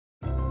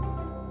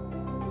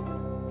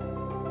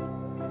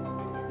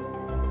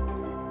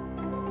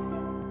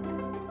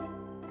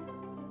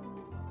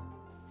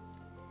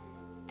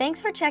Thanks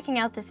for checking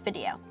out this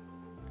video.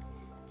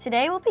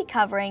 Today we'll be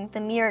covering the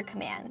mirror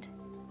command,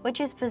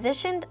 which is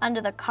positioned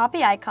under the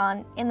copy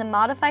icon in the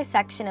Modify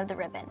section of the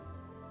ribbon.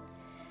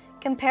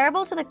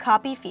 Comparable to the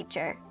copy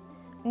feature,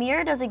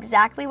 mirror does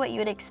exactly what you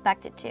would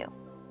expect it to.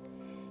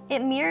 It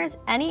mirrors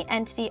any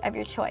entity of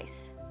your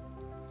choice.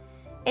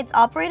 It's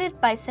operated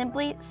by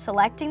simply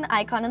selecting the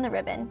icon in the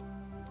ribbon,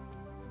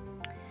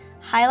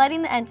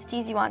 highlighting the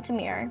entities you want to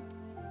mirror,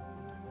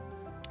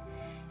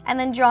 and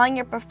then drawing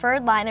your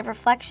preferred line of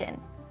reflection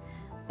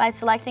by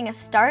selecting a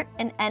start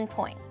and end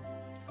point.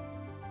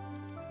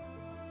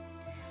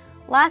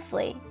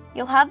 Lastly,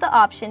 you'll have the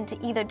option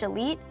to either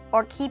delete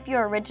or keep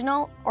your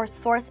original or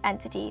source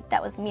entity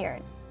that was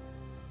mirrored.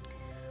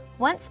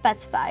 Once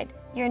specified,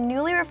 your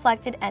newly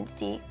reflected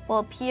entity will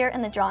appear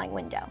in the drawing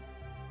window.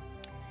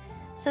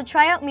 So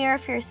try out Mirror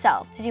for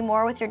yourself to do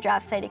more with your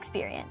DraftSight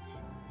experience.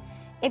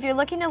 If you're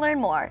looking to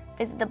learn more,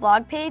 visit the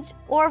blog page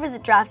or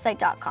visit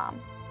DraftSight.com.